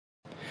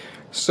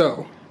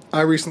So,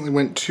 I recently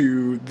went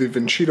to the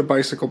Vincita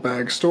bicycle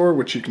bag store,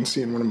 which you can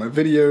see in one of my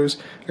videos.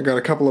 I got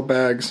a couple of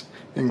bags,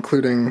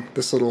 including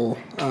this little,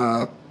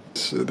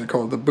 they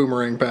call it the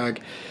boomerang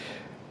bag,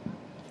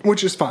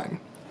 which is fine.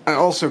 I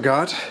also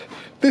got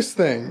this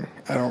thing.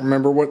 I don't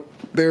remember what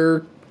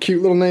their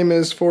cute little name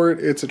is for it.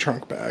 It's a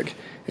trunk bag.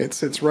 It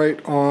sits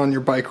right on your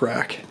bike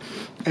rack.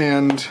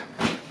 And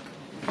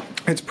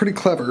it's pretty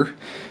clever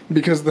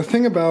because the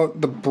thing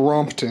about the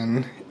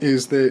Brompton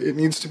is that it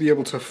needs to be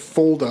able to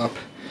fold up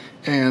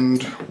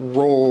and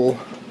roll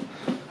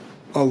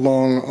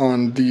along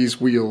on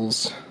these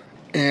wheels.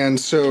 And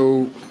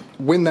so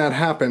when that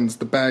happens,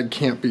 the bag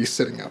can't be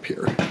sitting up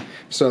here.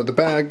 So the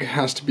bag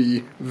has to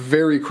be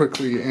very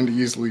quickly and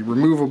easily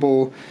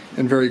removable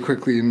and very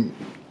quickly and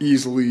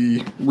easily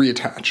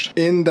reattached.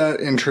 In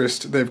that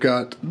interest, they've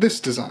got this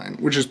design,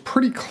 which is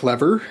pretty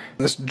clever.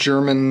 This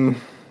German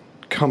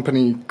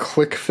company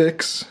Click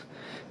Fix.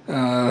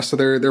 So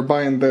they're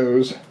buying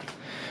those,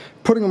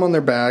 putting them on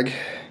their bag.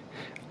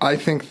 I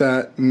think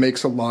that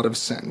makes a lot of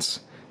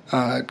sense.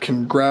 It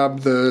can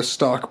grab the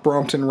stock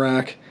Brompton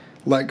rack,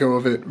 let go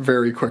of it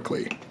very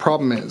quickly.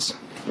 Problem is,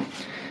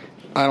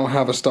 I don't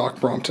have a stock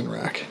Brompton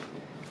rack.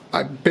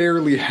 I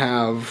barely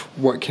have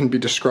what can be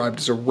described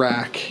as a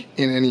rack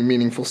in any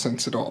meaningful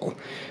sense at all.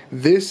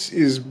 This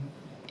is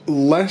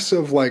less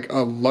of like a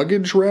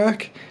luggage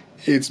rack.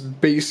 It's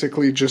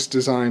basically just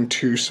designed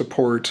to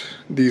support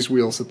these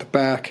wheels at the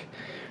back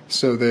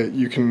so that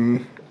you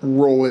can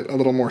roll it a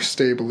little more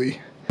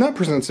stably. That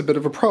presents a bit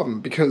of a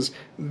problem because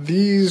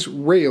these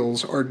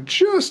rails are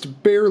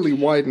just barely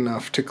wide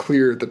enough to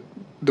clear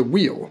the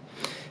wheel,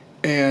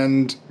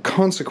 and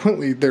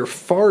consequently they're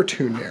far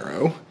too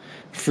narrow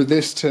for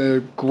this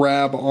to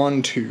grab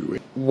onto.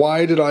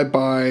 Why did I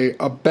buy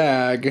a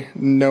bag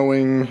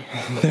knowing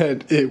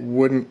that it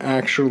wouldn't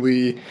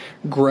actually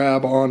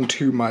grab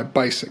onto my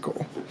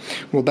bicycle?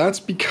 Well,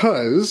 that's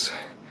because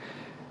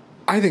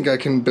I think I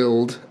can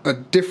build a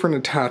different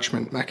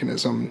attachment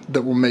mechanism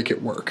that will make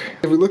it work.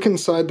 If we look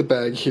inside the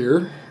bag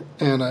here,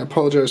 and I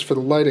apologize for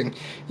the lighting,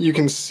 you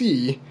can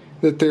see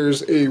that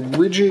there's a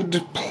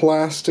rigid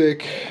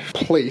plastic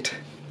plate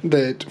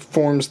that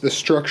forms the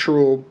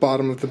structural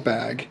bottom of the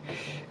bag.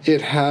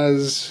 It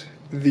has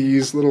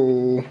these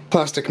little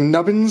plastic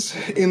nubbins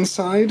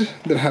inside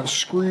that have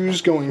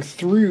screws going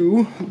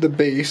through the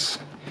base,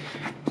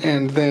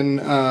 and then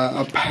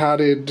a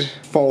padded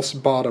false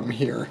bottom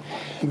here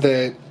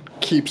that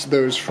keeps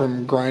those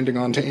from grinding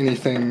onto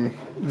anything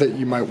that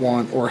you might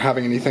want or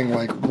having anything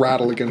like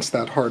rattle against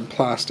that hard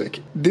plastic.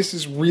 This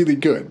is really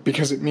good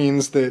because it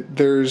means that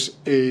there's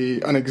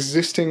an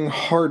existing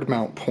hard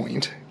mount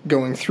point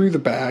going through the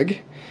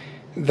bag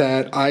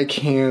that I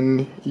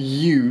can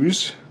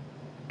use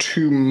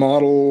to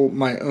model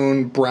my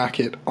own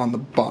bracket on the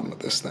bottom of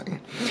this thing.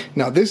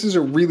 Now this is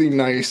a really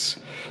nice,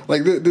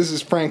 this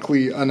is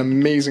frankly an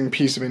amazing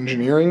piece of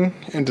engineering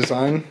and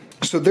design.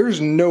 So there's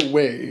no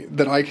way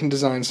that I can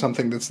design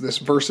something that's this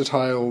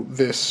versatile,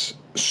 this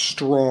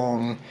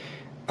strong,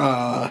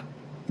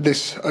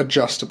 this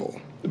adjustable.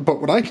 But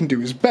what I can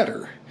do is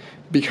better,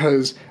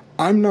 because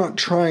I'm not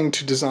trying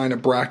to design a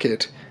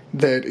bracket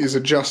that is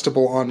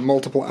adjustable on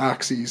multiple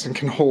axes and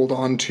can hold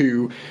on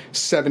to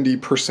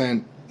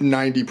 70%,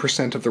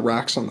 90% of the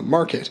racks on the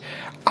market.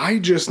 I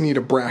just need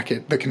a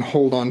bracket that can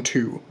hold on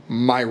to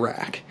my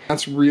rack.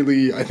 That's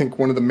really, I think,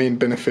 one of the main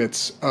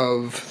benefits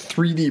of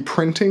 3D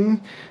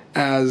printing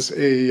as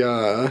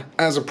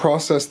a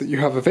process that you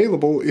have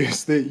available,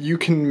 is that you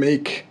can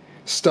make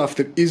stuff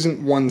that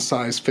isn't one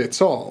size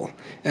fits all.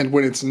 And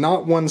when it's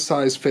not one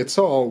size fits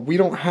all, we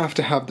don't have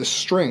to have the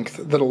strength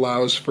that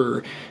allows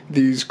for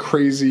these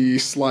crazy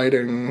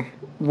sliding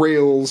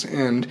rails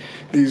and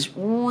these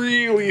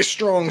really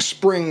strong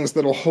springs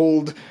that'll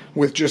hold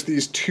with just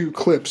these two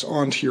clips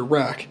onto your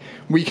rack.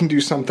 We can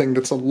do something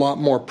that's a lot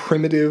more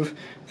primitive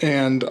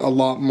and a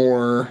lot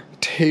more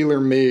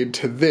tailor-made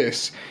to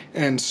this,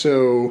 and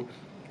so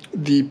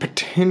the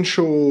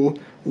potential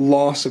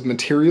loss of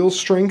material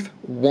strength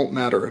won't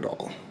matter at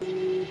all.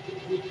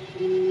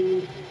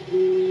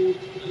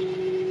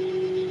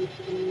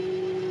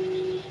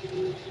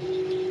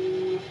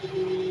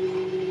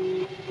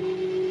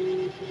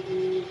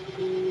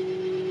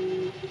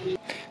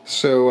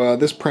 So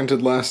this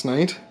printed last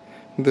night.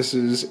 This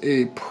is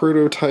a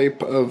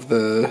prototype of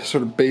the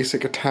sort of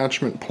basic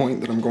attachment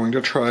point that I'm going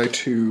to try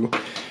to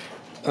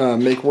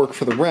make work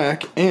for the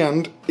rack,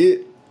 and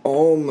it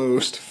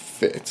almost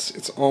fits.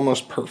 It's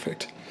almost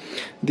perfect.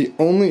 The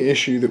only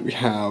issue that we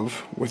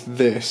have with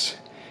this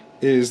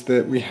is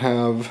that we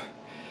have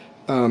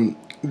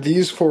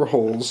these 4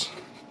 holes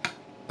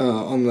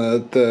on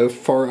the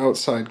far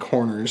outside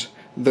corners.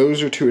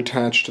 Those are to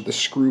attach to the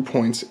screw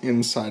points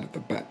inside of the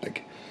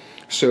bag.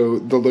 So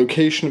the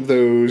location of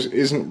those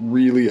isn't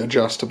really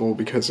adjustable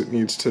because it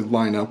needs to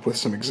line up with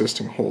some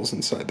existing holes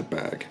inside the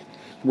bag.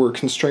 We're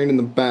constrained in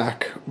the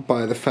back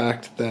by the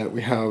fact that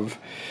we have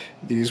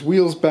these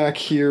wheels back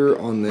here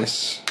on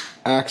this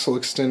axle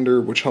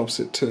extender, which helps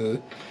it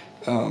to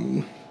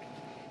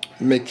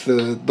make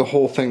the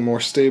whole thing more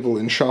stable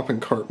in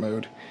shopping cart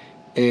mode.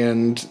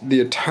 and the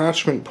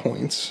attachment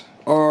points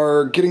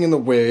are getting in the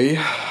way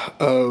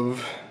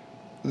of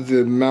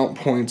the mount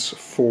points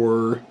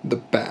for the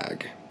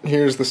bag.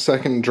 Here's the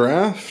second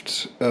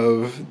draft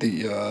of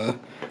the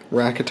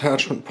rack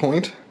attachment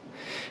point,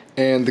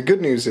 and the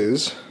good news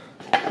is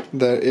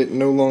that it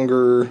no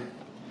longer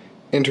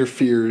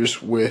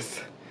interferes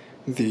with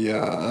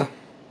the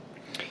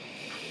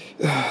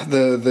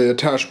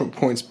attachment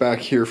points back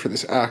here for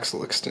this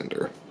axle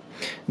extender.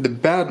 The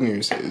bad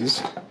news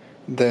is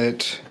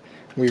that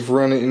we've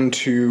run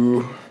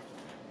into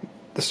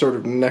the sort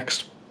of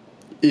next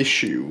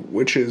issue,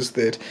 which is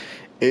that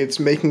it's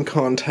making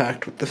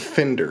contact with the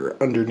fender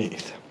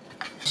underneath.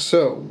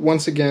 So,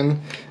 once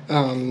again,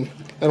 I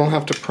don't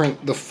have to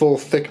print the full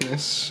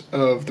thickness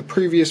of the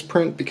previous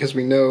print because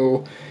we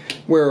know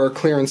where our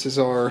clearances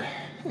are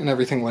and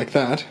everything like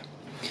that.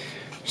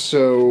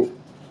 So,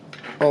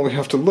 all we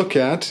have to look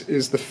at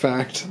is the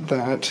fact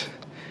that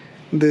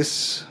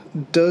this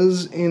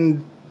does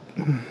indeed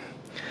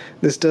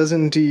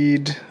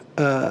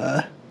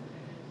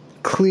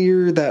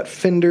clear that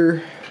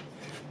fender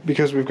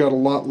because we've got a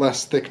lot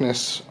less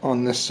thickness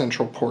on this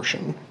central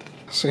portion.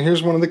 So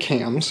here's one of the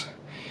cams,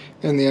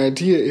 and the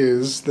idea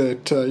is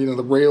that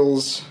the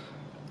rails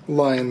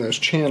lie in those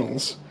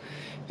channels,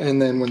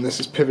 and then when this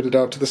is pivoted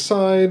out to the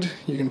side,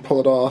 you can pull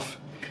it off,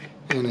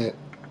 and it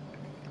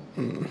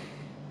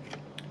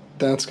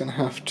that's gonna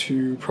have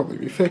to probably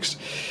be fixed,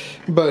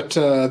 but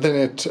then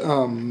it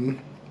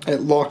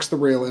locks the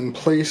rail in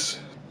place.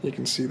 You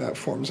can see that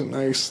forms a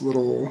nice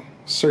little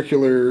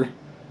circular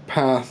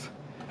path.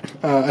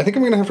 I think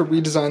I'm going to have to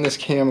redesign this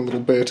cam a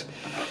little bit.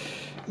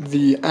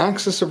 The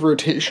axis of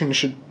rotation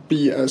should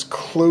be as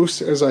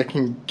close as I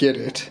can get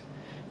it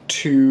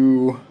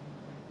to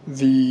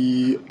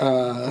the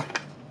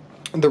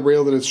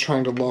rail that it's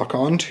trying to lock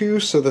onto,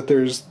 so that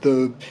there's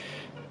the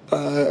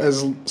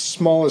as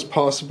small as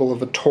possible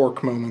of a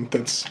torque moment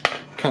that's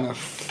kind of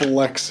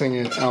flexing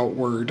it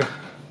outward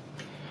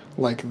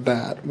like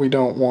that. We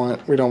don't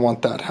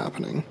want that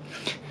happening.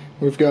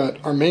 We've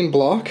got our main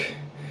block,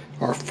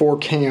 our 4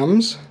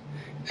 cams,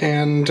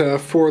 and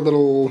 4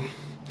 little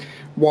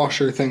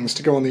washer things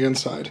to go on the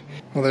inside.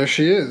 Well, there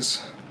she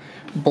is,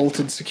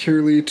 bolted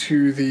securely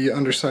to the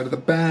underside of the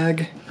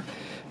bag.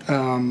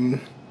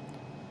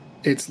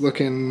 It's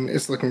looking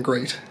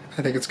great.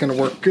 I think it's going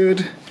to work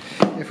good.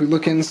 If we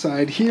look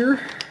inside here,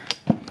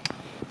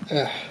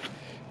 I've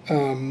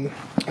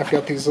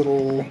got these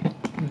little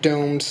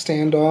domed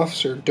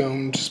standoffs or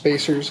domed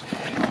spacers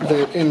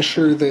that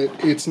ensure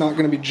that it's not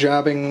going to be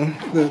jabbing,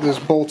 those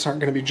bolts aren't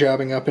going to be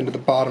jabbing up into the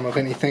bottom of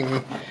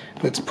anything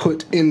that's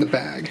put in the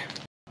bag.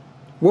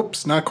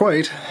 Whoops, not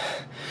quite.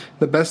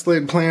 The best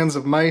laid plans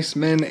of mice,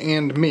 men,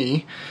 and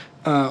me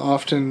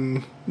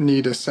often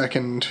need a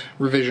second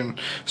revision.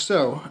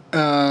 So,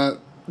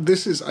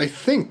 this is, I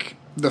think,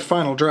 the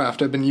final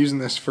draft. I've been using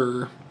this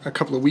for a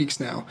couple of weeks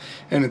now,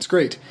 and it's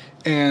great.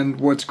 And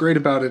what's great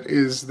about it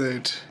is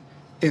that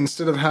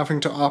instead of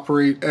having to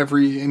operate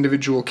every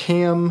individual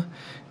cam,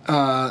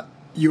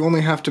 you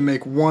only have to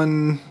make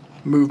one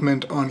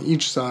movement on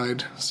each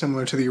side,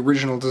 similar to the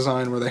original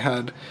design where they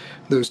had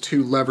those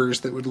 2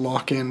 levers that would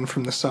lock in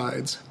from the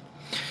sides.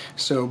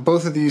 So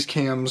both of these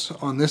cams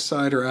on this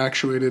side are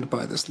actuated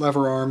by this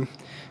lever arm.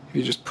 If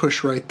you just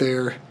push right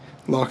there,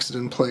 locks it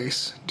in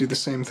place. Do the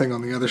same thing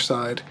on the other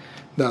side.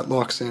 That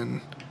locks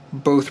in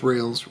both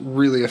rails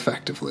really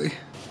effectively.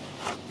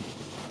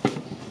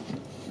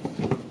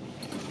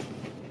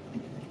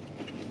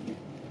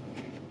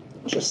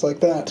 Just like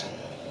that.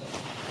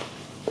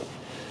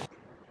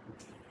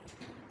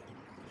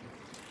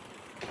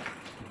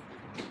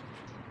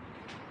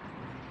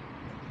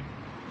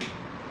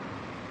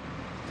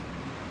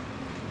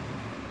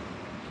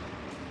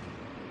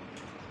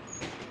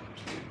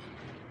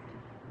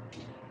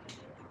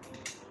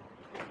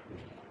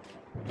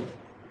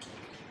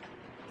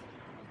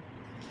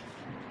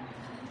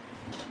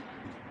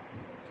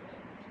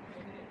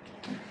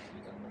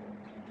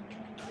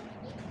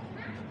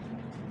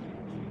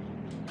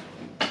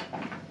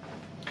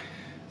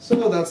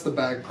 So that's the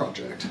bag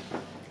project.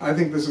 I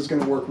think this is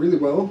going to work really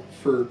well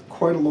for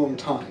quite a long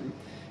time.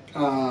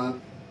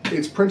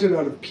 It's printed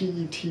out of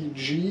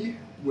PETG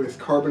with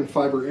carbon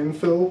fiber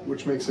infill,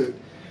 which makes it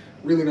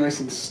really nice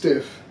and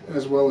stiff,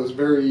 as well as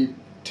very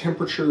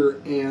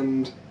temperature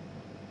and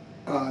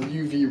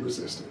UV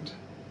resistant,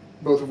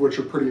 both of which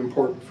are pretty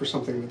important for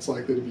something that's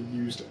likely to be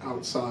used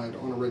outside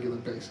on a regular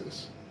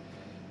basis.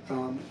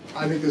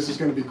 I think this is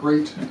going to be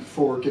great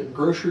for getting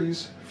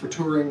groceries, for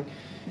touring,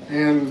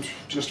 and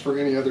just for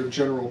any other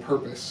general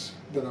purpose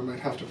that I might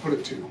have to put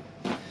it to.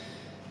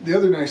 The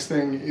other nice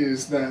thing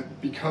is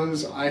that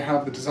because I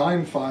have the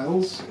design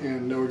files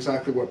and know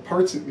exactly what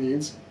parts it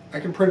needs, I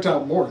can print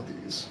out more of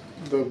these.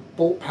 The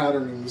bolt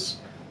pattern is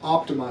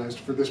optimized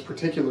for this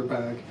particular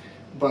bag,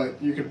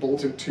 but you could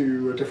bolt it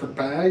to a different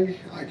bag.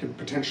 I could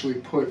potentially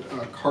put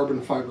a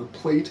carbon fiber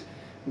plate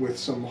with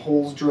some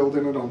holes drilled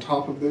in it on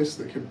top of this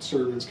that could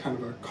serve as kind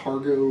of a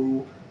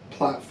cargo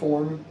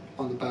platform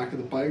on the back of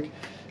the bike.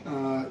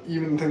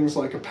 Even things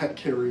like a pet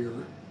carrier.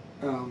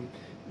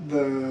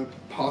 the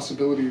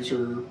possibilities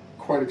are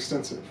quite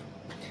extensive.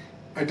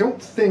 I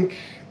don't think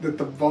that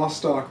the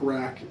Vostok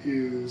rack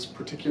is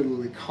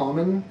particularly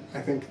common.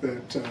 I think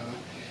that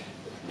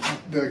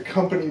the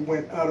company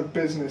went out of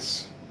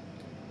business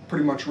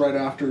pretty much right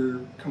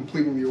after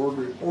completing the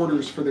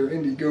orders for their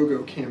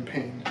Indiegogo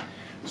campaign.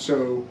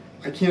 So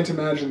I can't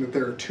imagine that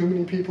there are too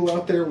many people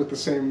out there with the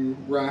same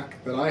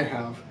rack that I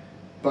have,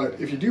 but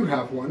if you do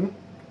have one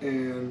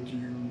and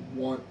you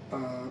want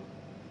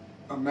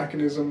a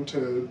mechanism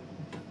to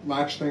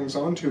latch things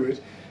onto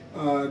it,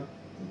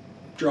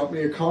 drop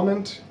me a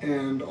comment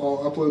and I'll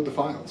upload the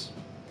files.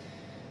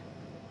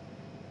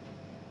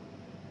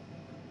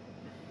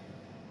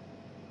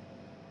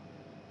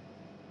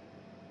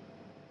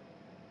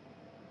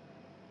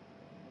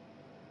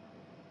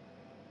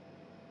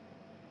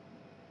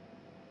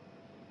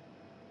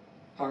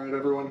 Alright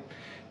everyone,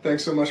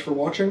 thanks so much for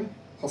watching.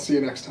 I'll see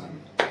you next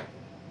time.